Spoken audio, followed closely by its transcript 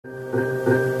The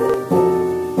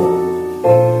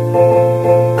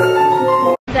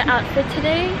outfit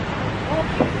today.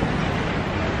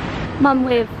 Mom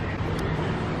wave.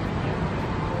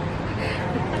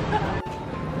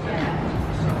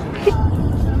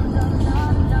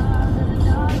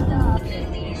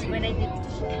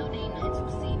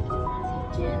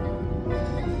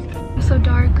 So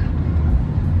dark.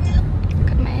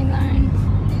 Look at my line.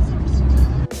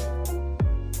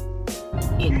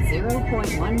 In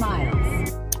 0.1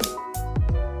 miles.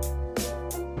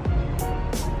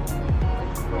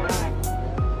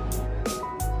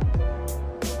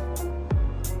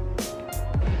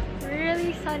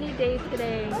 Really sunny day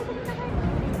today.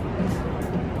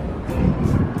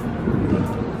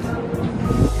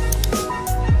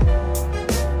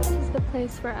 This is the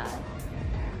place we're at.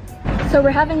 So we're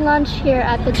having lunch here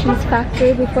at the cheese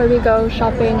factory before we go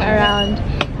shopping around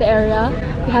the area.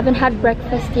 We haven't had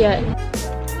breakfast yet.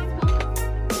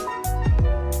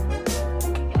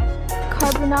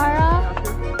 Carbonara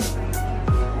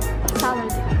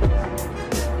salad.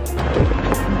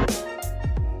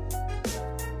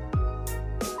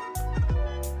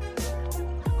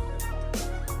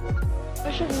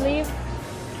 We should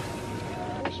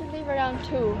leave around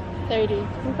 2:30.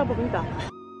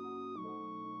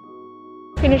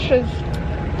 Finishes.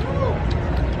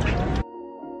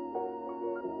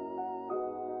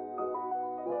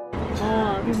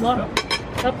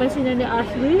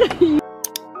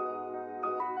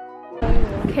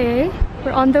 Okay,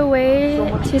 we're on the way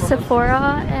to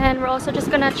Sephora and we're also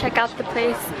just gonna check out the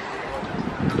place.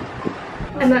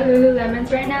 I'm at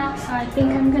Lululemon's right now, so I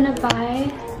think I'm gonna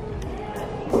buy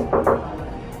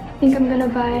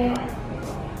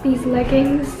these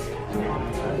leggings.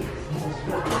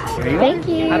 Thank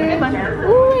you. Ooh,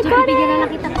 I got it.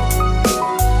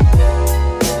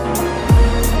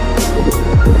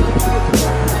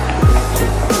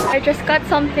 I just got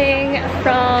something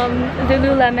from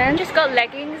Lululemon. Just got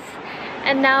leggings,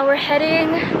 and now we're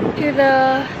heading to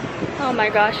the. Oh my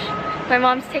gosh, my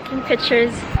mom's taking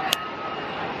pictures.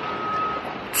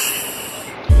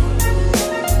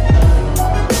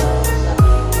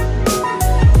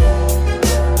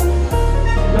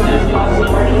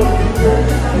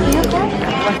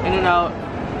 In and out.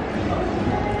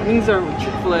 These are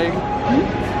Chick-fil-A.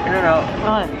 In and out.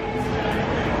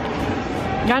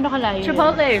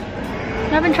 Chipotle. I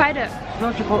haven't tried it.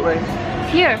 No Chipotle.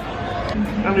 Here.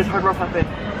 I'm just hard rock cafe.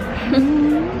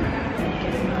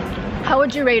 How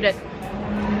would you rate it?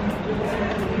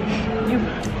 You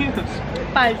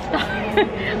 5 star.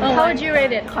 How would you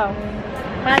rate it? 5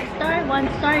 star, 1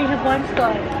 star, you have 1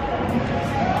 star.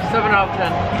 7 out of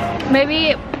 10.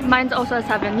 Maybe mine's also a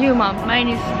 7. You, Mom? Mine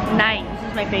is 9. This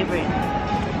is my favorite.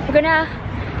 We're gonna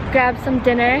grab some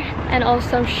dinner and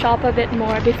also shop a bit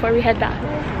more before we head back.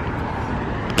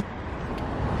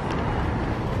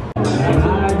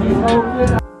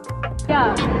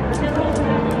 Yeah.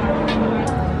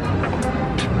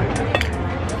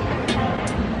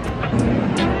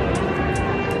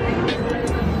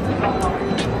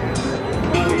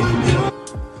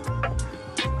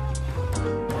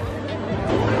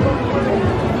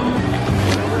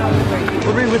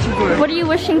 What are you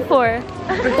wishing for?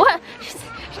 What?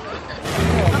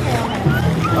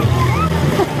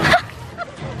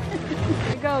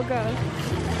 Go, go.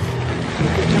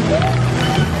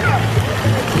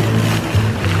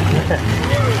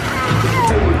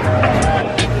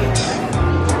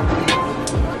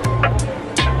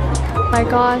 My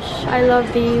gosh, I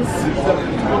love these.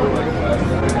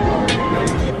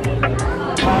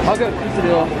 I'll get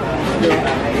quesadilla.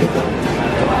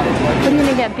 What are you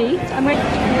gonna get, beef? I'm ready.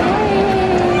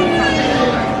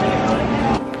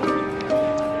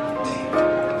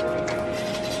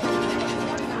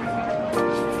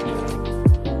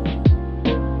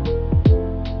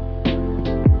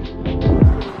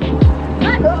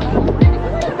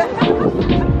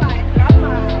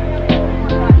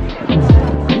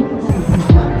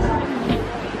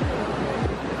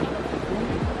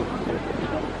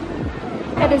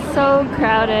 It is so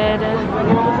crowded.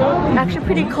 Actually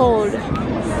pretty cold.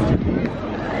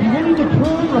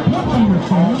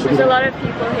 There's a lot of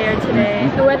people here today.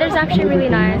 The weather's actually really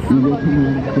nice.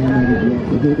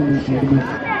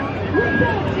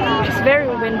 Just very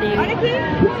windy.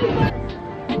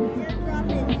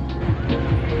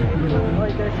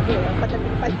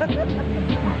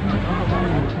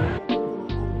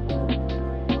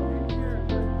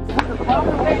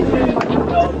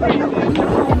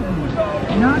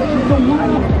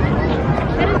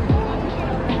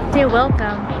 You're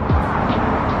welcome.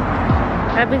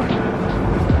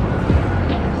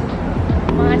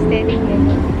 Mga aesthetic din.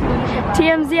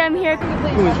 TMZ, I'm here.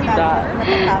 Who is that?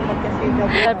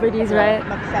 Celebrities, right?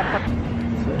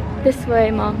 This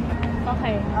way, Mom.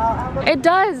 Okay. It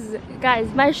does!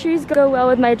 Guys, my shoes go well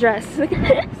with my dress.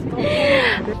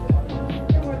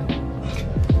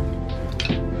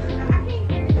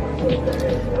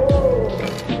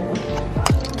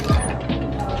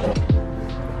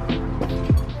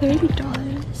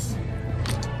 $30.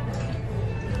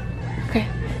 Okay.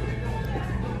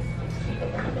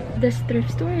 This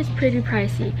thrift store is pretty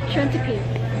pricey. Trying to pay.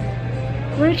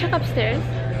 We're gonna check upstairs.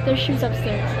 There's shoes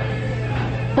upstairs.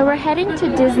 So we're heading to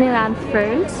Disneyland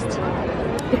first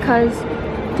because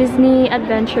Disney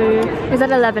Adventure is at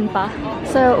 11 pa.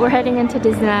 So we're heading into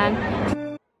Disneyland.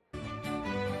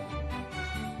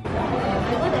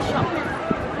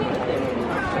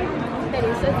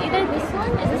 So it's either this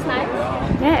one, is this nice?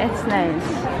 Yeah, it's nice.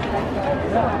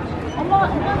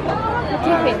 What do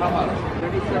you think?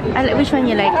 Which one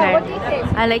you like, her? What do you think?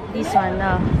 I like this one.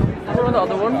 No. What about the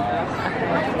other one?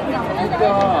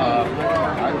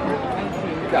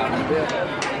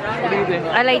 What do you think?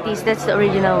 I like this. That's the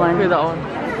original one. Okay, that one.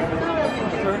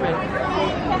 Perfect.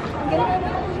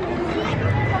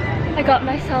 I got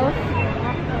myself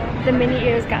the mini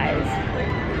ears, guys.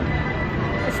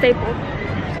 A staple.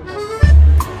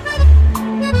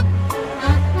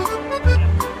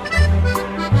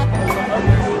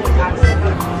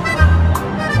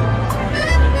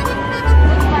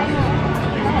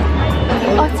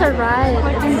 Oh, it's a ride.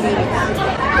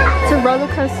 It's a roller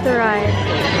coaster ride.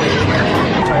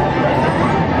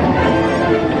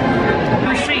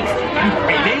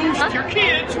 Arranged your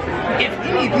kids. If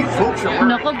any of you folks are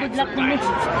Nako, good luck naman.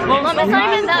 Mom, it's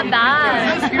not even that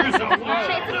bad. here's a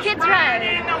It's a kid's ride.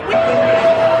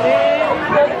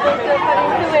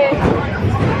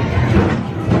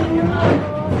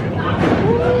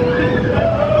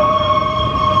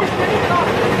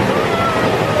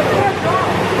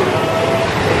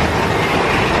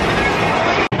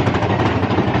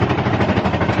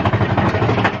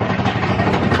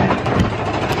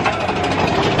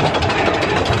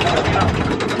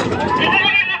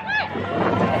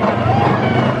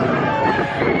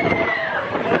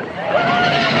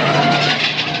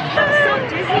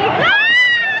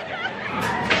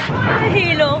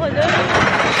 Hilo ko doon.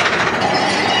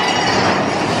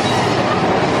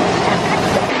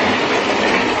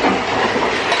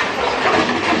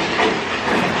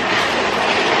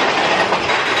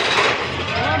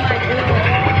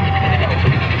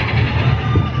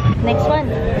 Next one.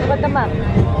 What the map?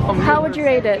 How would you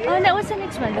rate it? Oh, that was the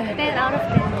next one. 10 out of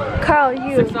 10. Carl,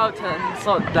 you. 6 out of 10. It's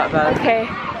not that bad. Okay.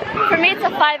 For me, it's a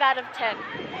 5 out of 10.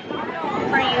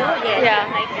 For you?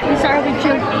 Yeah. We start with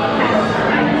you.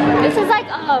 This is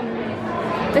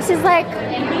like,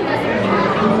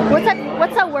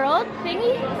 what's that world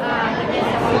thingy?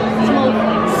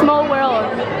 Small world.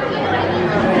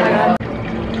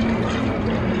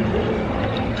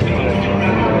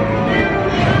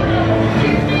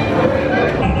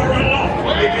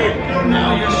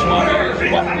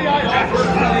 Oh my God.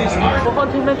 What fun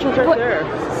dimensions right there?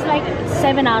 It's like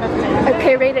 7 out of 10.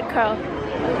 Okay, rate it, Carl.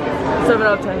 7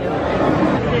 out of 10,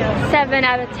 yeah. 7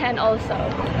 out of 10 also.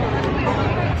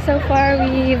 So far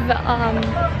we've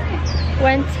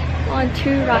went on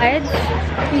 2 rides.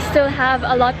 We still have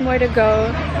a lot more to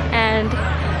go and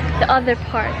the other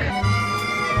park.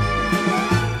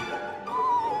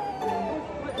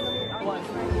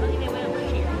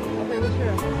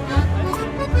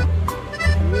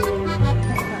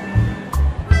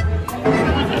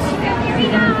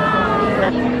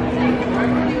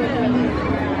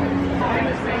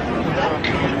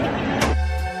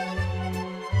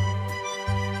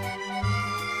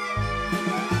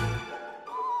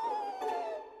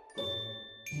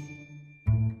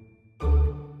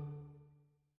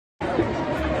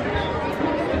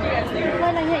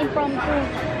 Impromptu.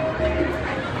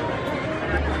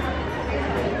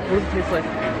 What does it taste like?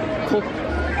 Cold.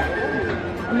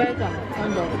 American.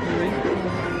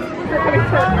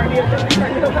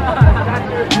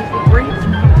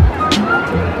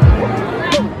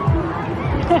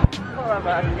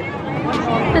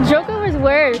 The Joker was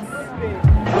worse.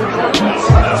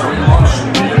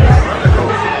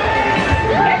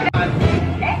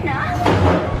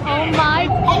 Oh my.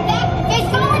 It's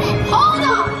going in. Hold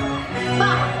on.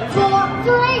 5, 4,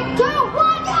 3, 2,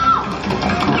 1, go!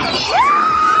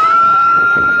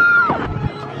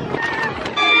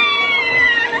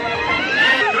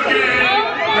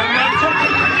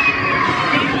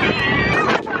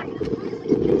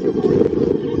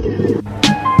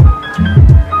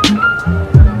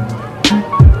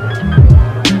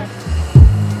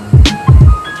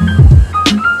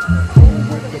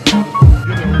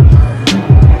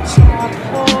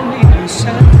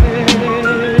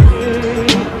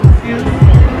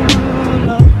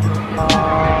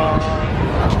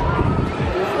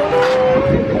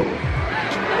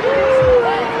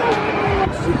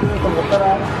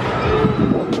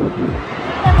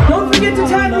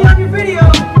 your video.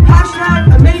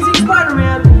 Hashtag Amazing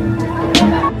Spider-Man.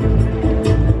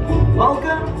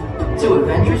 Welcome to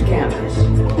Avengers Campus.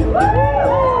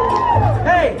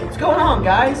 Hey, what's going on,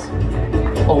 guys?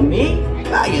 Oh, me?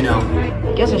 Ah, you know,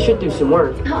 guess I should do some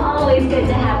work. Always good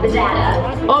to have the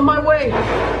data. On my way.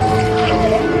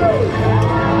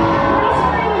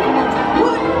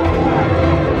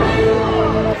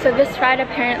 So this ride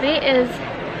apparently is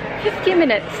 50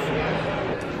 minutes.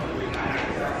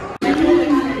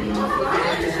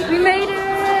 We made it!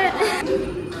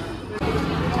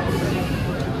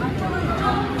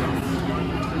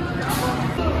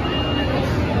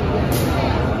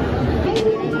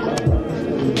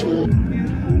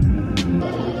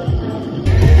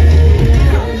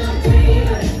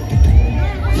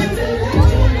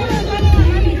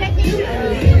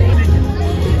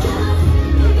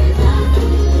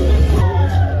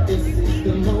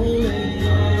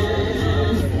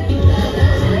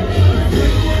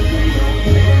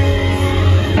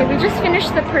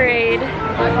 The parade,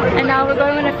 and now we're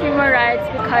going on a few more rides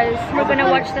because we're gonna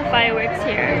watch the fireworks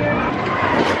here.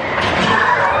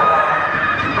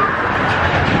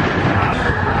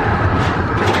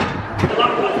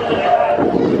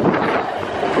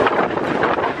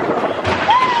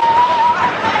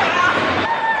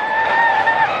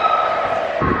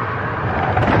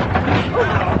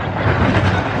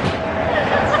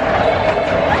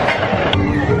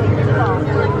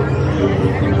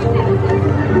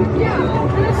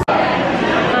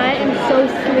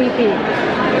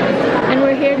 And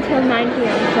we're here until 9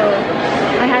 p.m. so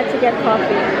I had to get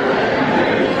coffee.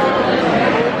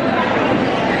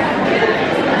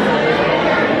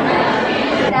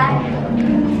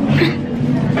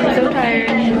 I'm so tired.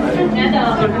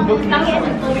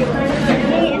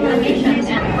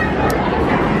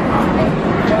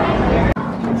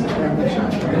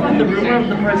 The rumor of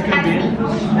the price could be.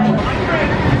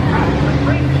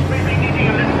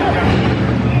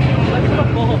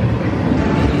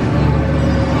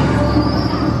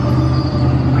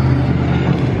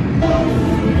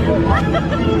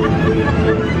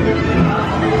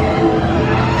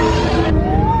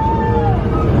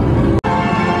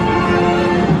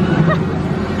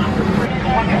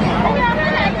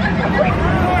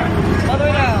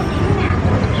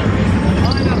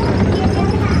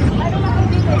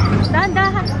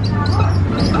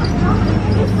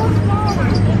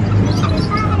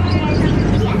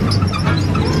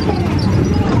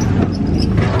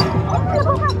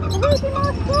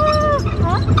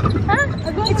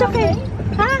 It's okay.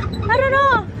 Ha? I don't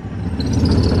know.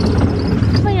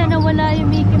 Kaya nawala yung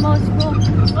Mickey Mouse ko.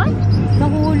 What?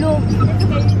 Nahulog. It's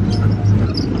okay.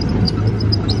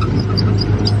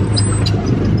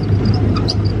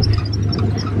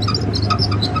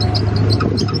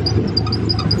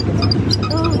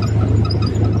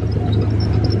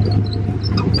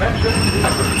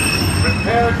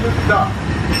 Prepare to stop.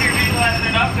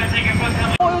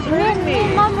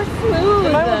 Mom was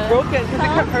smooth. Mine was broken because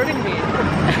it kept hurting me.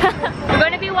 We're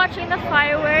going to be watching the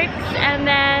fireworks and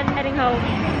then heading home.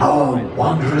 Our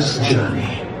wondrous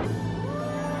journey.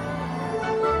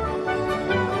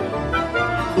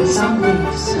 Some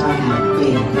weeks I have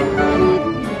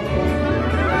been.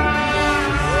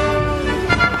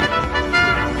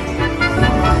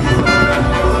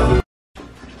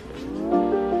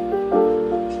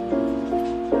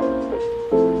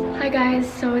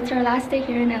 So it's our last day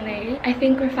here in LA. I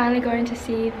think we're finally going to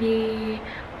see the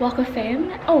Walk of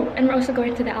Fame. Oh, and we're also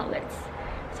going to the outlets.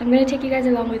 So I'm going to take you guys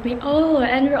along with me. Oh,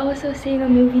 and we're also seeing a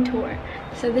movie tour.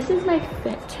 So this is my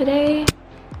fit today.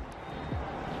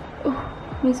 Oh,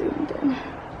 let me zoom in.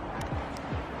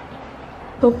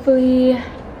 Hopefully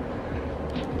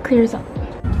clears up.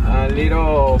 A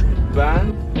little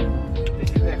van.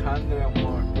 This is the handle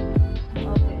more.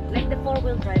 Okay. Like the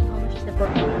 4-wheel drive. How much is the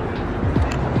 4-wheel?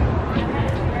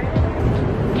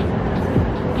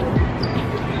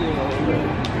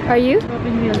 Are you?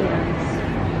 Robin Williams.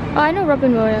 Oh, I know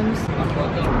Robin Williams.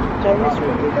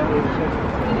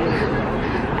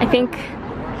 I think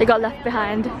they got left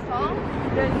behind.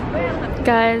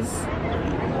 Guys,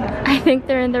 I think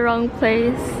they're in the wrong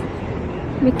place.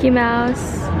 Mickey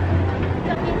Mouse.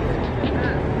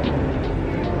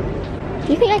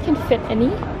 Do you think I can fit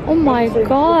any? Oh my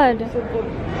god.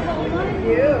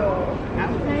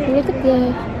 Look at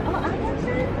the...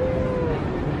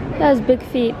 That has big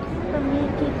feet.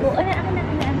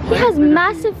 He has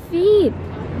massive feet.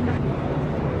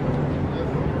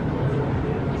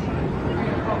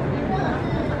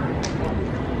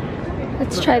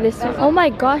 Let's try this one. Oh my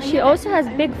gosh, he also has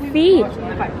big feet.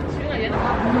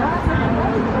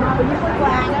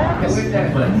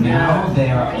 But now they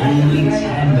are only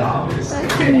 $10. What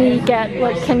can we get?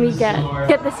 What can we get?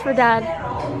 Get this for Dad.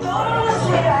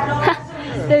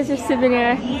 There's your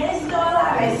souvenir.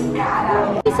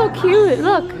 He's so cute,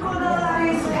 look.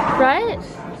 Right?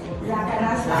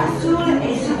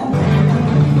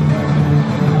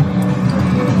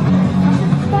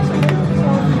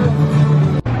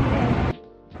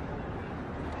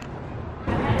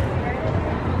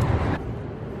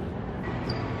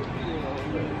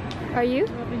 Are you?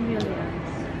 Robin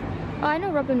Williams. Oh, I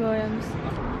know Robin Williams.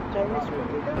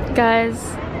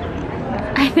 Guys,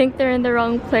 I think they're in the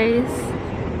wrong place.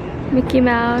 Mickey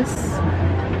Mouse.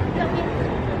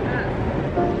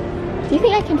 Do you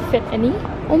think I can fit any?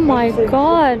 Oh my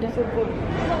god.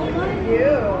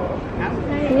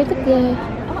 Look at the...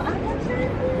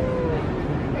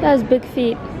 He has big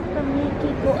feet.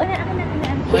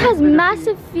 He has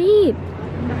massive feet.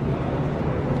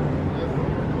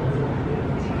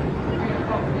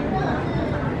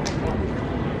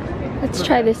 Let's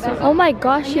try this one. Oh my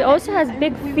gosh, he also has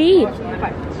big feet.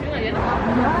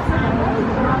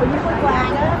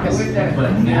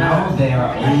 But now they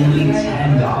are only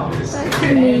 $10. What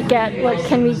can we get? What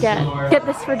can we get? Get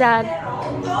this for Dad.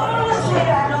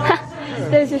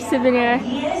 There's your souvenir.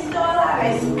 He's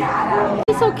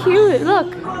so cute,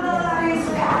 look.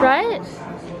 Right?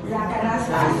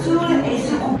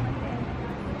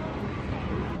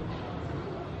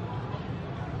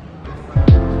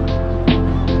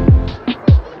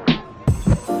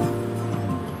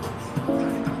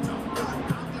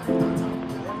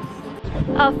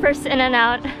 Oh, first in and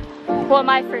out. Well,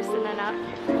 my first in and out.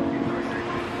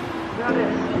 Okay.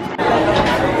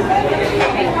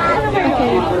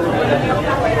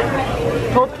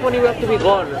 Told 20 we have to be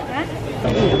gone.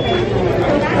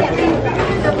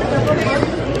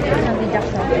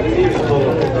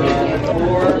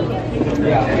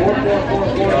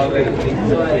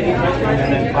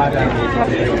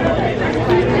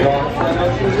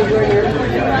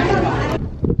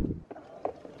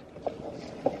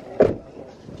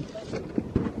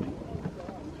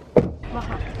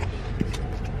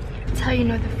 That's how you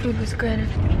know the food was good.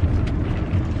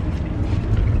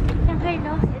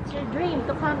 It's your dream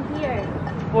to come here.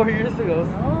 4 years ago.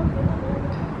 Oh.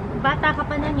 Bata ka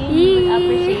pa nun yun, you would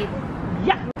appreciate.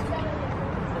 Yeah.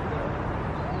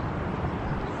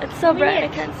 It's so bright, I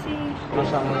can't see.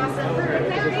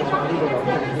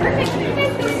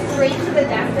 Straight to the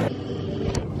desk.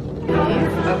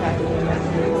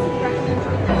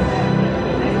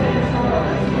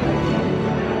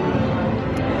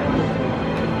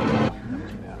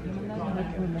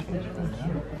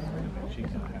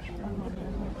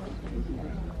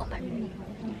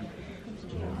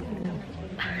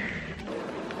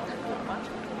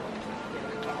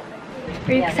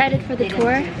 Are you excited for the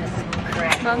tour?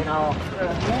 Mom? No.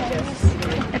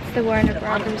 It's the Warner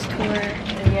Brothers tour.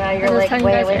 Yeah, you're like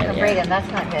way away from Reagan.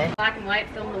 That's not good. Black and white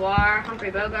film noir,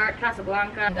 Humphrey Bogart,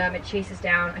 Casablanca. And it chases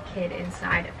down a kid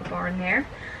inside of the barn there.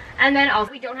 And then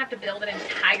also, we don't have to build an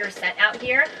entire set out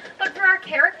here, but for our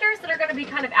characters that are going to be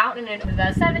kind of out in the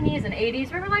 70s and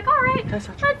 80s, we were like, all right,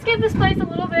 let's give this place a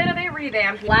little bit of a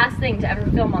revamp. Last thing to ever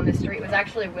film on this street was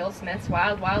actually Will Smith's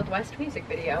Wild Wild West music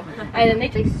video. And then they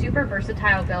did a super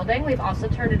versatile building. We've also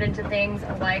turned it into things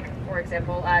like, for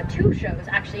example, 2 shows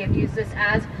actually have used this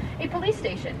as a police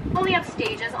station. We only have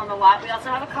stages on the lot. We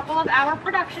also have a couple of our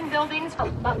production buildings.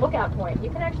 That lookout point, you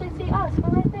can actually see us. We're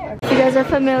right there. You guys are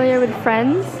familiar with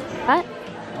Friends? What?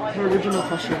 The original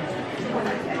question.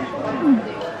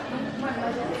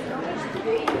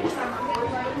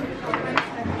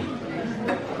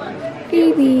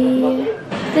 Baby.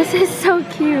 This is so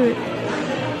cute.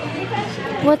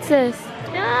 What's this?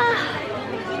 Ah.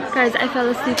 Guys, I fell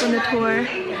asleep on the tour.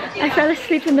 I fell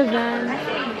asleep in the van.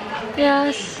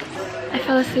 Yes. I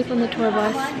fell asleep on the tour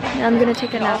bus. And I'm gonna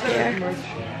take a nap here.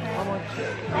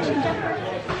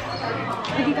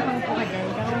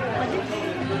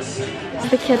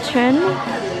 The kitchen.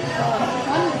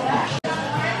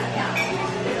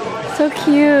 So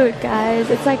cute, guys.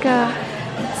 It's like a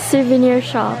souvenir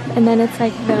shop, and then it's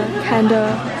like the candle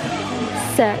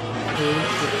set.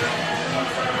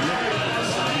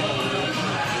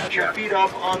 Your feet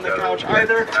up on the couch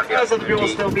either. Because other people will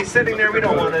still be sitting there. We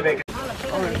don't want to make it.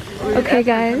 Okay,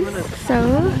 guys. So.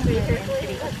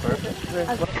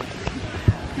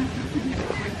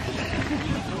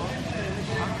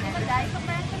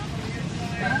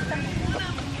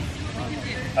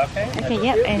 Okay,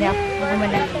 yep, I know.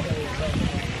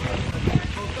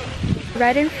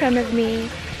 Right in front of me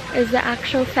is the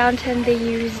actual fountain they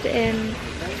used in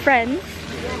Friends.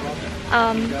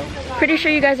 Pretty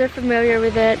sure you guys are familiar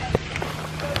with it.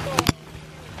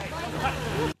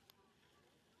 I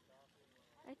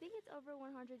think it's over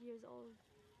 100 years old.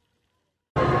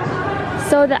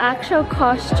 So the actual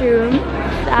costume,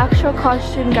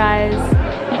 guys,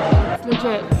 it's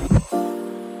legit.